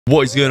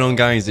What is going on,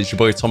 guys? It's your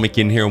boy Atomic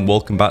in here and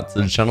welcome back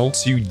to the channel.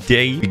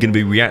 Today we're going to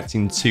be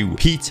reacting to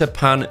Peter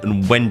Pan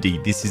and Wendy.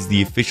 This is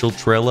the official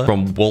trailer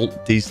from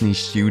Walt Disney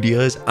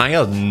Studios. I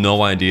had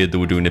no idea they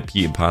were doing a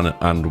Peter Pan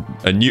and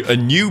a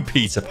new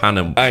Peter Pan,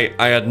 and I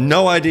had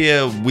no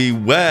idea we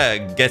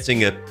were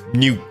getting a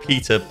new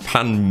Peter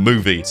Pan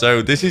movie.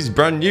 So this is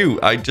brand new.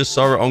 I just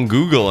saw it on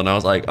Google and I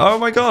was like, oh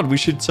my god, we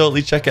should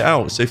totally check it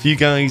out. So if you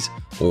guys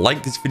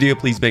like this video,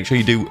 please make sure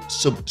you do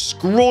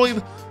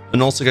subscribe.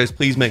 And also, guys,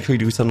 please make sure you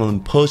do turn on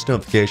post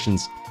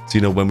notifications so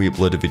you know when we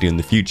upload a video in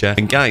the future.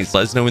 And guys,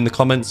 let us know in the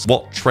comments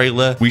what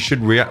trailer we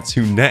should react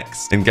to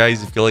next. And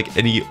guys, if you like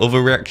any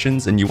other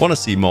reactions and you want to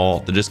see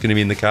more, they're just going to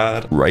be in the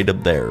card right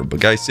up there.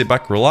 But guys, sit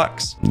back,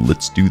 relax.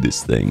 Let's do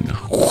this thing.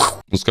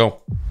 Let's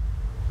go.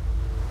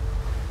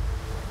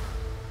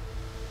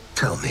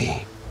 Tell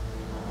me,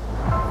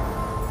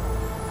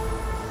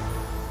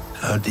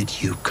 how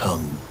did you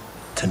come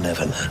to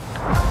Neverland?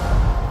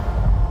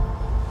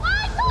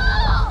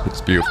 It's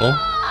beautiful.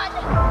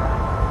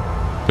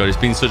 God, it's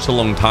been such a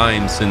long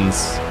time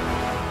since.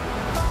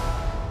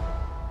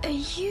 Are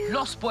you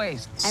Lost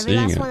Boys? Every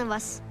last one of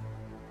us.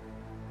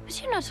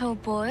 But you're not all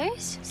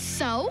boys.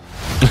 So?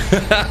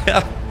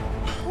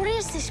 What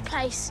is this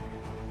place?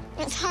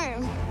 It's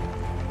home.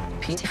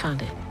 Peter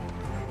found it.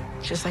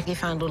 Just like he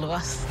found all of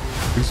us.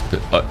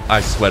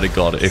 I swear to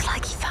God, if. It's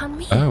like he found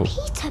me. Oh.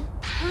 Peter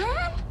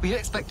Pan? Were you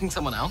expecting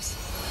someone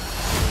else?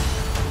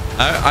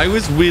 I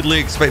was weirdly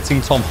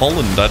expecting Tom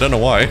Holland. I don't know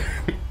why.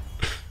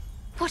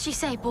 What do you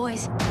say,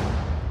 boys?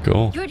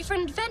 Cool. You ready for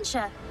an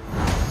adventure?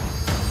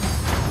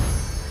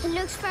 It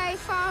looks very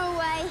far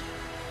away.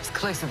 It's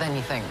closer than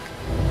you think.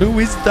 Who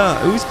is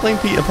that? Who's playing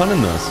Peter Pan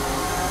in this?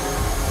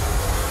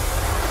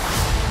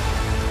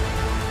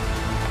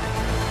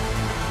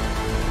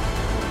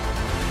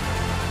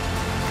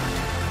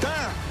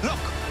 There, look!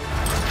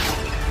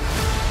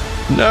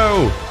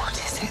 No. What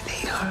is it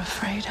that you're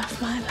afraid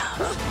of, my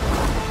love?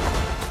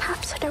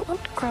 Perhaps I don't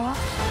want to grow up.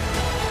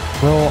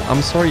 Well,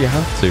 I'm sorry you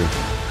have to.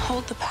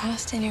 Hold the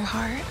past in your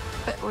heart,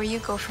 but where you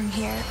go from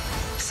here,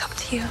 it's up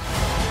to you.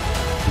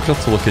 We've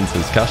got to look into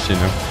this cash, you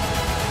know.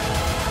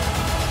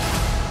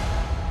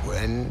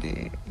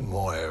 Wendy,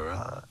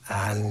 Moira,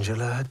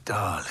 Angela,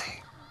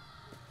 darling.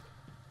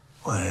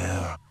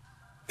 Where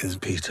is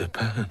Peter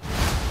Pan?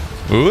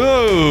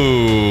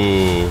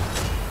 Whoa.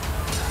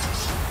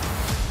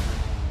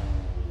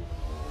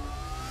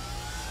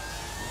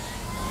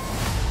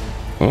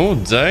 Oh,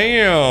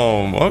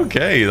 damn.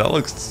 Okay, that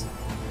looks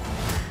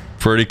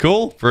pretty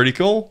cool. Pretty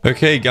cool.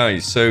 Okay,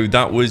 guys, so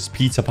that was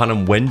Peter Pan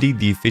and Wendy,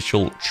 the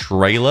official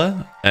trailer.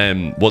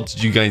 What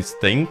did you guys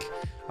think?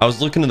 I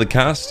was looking at the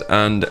cast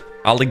and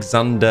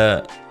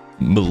Alexander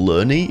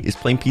Maloney is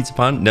playing Peter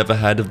Pan. Never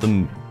heard of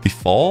them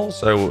before,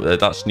 so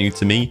that's new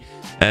to me.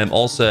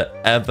 Also,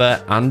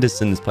 Eva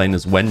Anderson is playing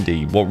as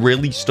Wendy. What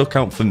really stuck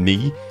out for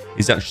me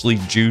is actually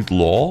Jude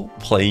Law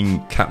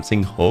playing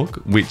Captain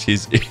Hook, which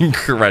is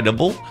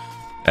incredible.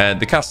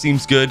 The cast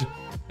seems good.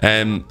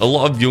 A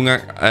lot of young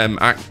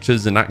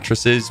actors and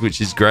actresses,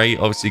 which is great.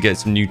 Obviously, get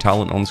some new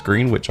talent on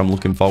screen, which I'm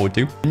looking forward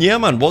to. And yeah,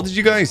 man, what did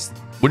you guys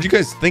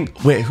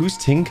think? Wait, who's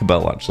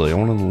Tinkerbell? Actually, I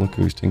want to look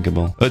who's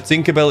Tinkerbell.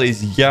 Tinkerbell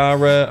is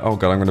Yara. Oh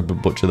god, I'm gonna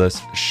butcher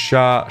this.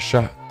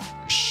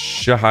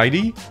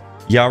 Shahidi.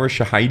 Yara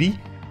Shahidi.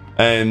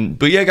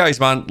 But yeah, guys,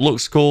 man,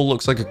 looks cool.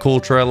 Looks like a cool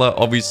trailer.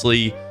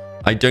 Obviously,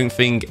 I don't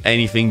think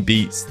anything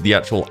beats the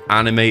actual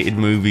animated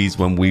movies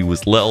when we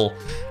was little.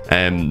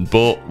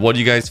 But what do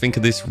you guys think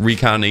of this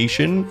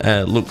reincarnation?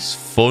 Looks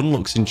fun,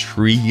 looks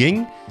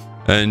intriguing,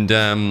 and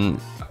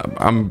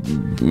I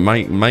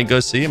might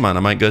go see it, man. I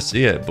might go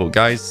see it. But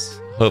guys,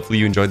 hopefully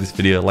you enjoyed this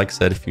video. Like I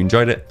said, if you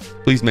enjoyed it,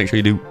 please make sure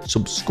you do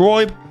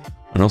subscribe.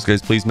 And also,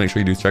 guys, please make sure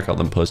you do check out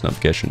them post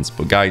notifications.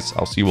 But guys,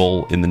 I'll see you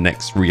all in the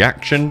next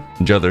reaction.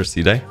 Enjoy the rest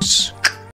of your day.